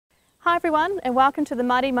Hi everyone and welcome to the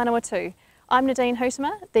Māori Manawatu. I'm Nadine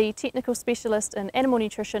Huitema, the Technical Specialist in Animal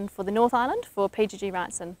Nutrition for the North Island for PGG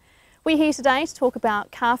Wrightson. We're here today to talk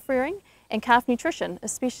about calf rearing and calf nutrition,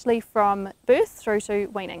 especially from birth through to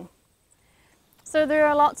weaning. So there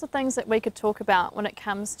are lots of things that we could talk about when it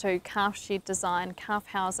comes to calf shed design, calf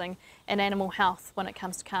housing and animal health when it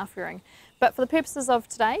comes to calf rearing. But for the purposes of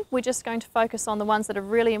today, we're just going to focus on the ones that are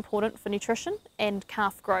really important for nutrition and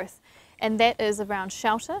calf growth, and that is around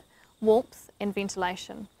shelter, warmth and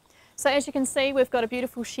ventilation. So as you can see, we've got a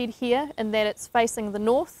beautiful shed here in that it's facing the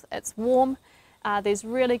north, it's warm, there's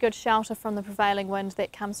really good shelter from the prevailing wind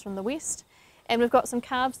that comes from the west, and we've got some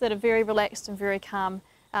calves that are very relaxed and very calm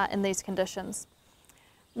in these conditions.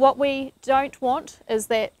 What we don't want is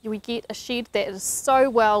that we get a shed that is so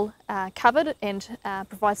well covered and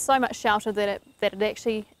provides so much shelter that it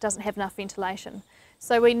actually doesn't have enough ventilation.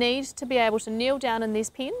 So we need to be able to kneel down in these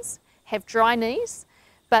pens, have dry knees,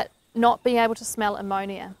 but not be able to smell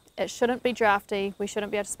ammonia. It shouldn't be drafty, we shouldn't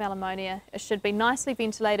be able to smell ammonia. It should be nicely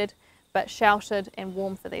ventilated but sheltered and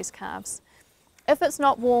warm for these calves. If it's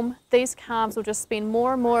not warm, these calves will just spend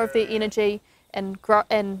more and more of their energy in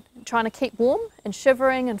trying to keep warm and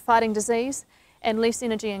shivering and fighting disease, and less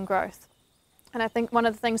energy in growth. And I think one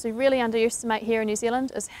of the things we really underestimate here in New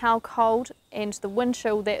Zealand is how cold and the wind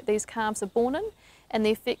chill that these calves are born in and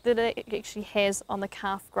the effect that it actually has on the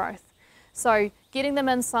calf growth. So getting them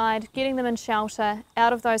inside, getting them in shelter,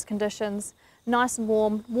 out of those conditions, nice and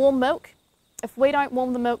warm milk. If we don't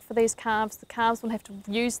warm the milk for these calves, the calves will have to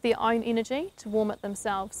use their own energy to warm it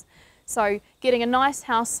themselves. So getting a nice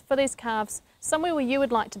house for these calves, somewhere where you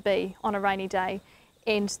would like to be on a rainy day,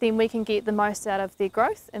 and then we can get the most out of their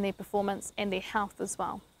growth and their performance and their health as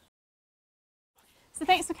well. So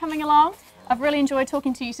thanks for coming along. I've really enjoyed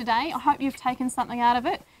talking to you today. I hope you've taken something out of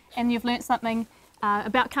it and you've learnt something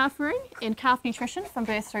about calf rearing and calf nutrition from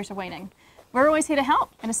birth through to weaning. We're always here to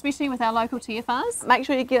help, and especially with our local TFRs. Make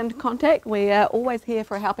sure you get into contact. We are always here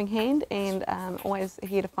for a helping hand and always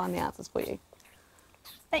here to find the answers for you.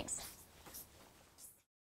 Thanks.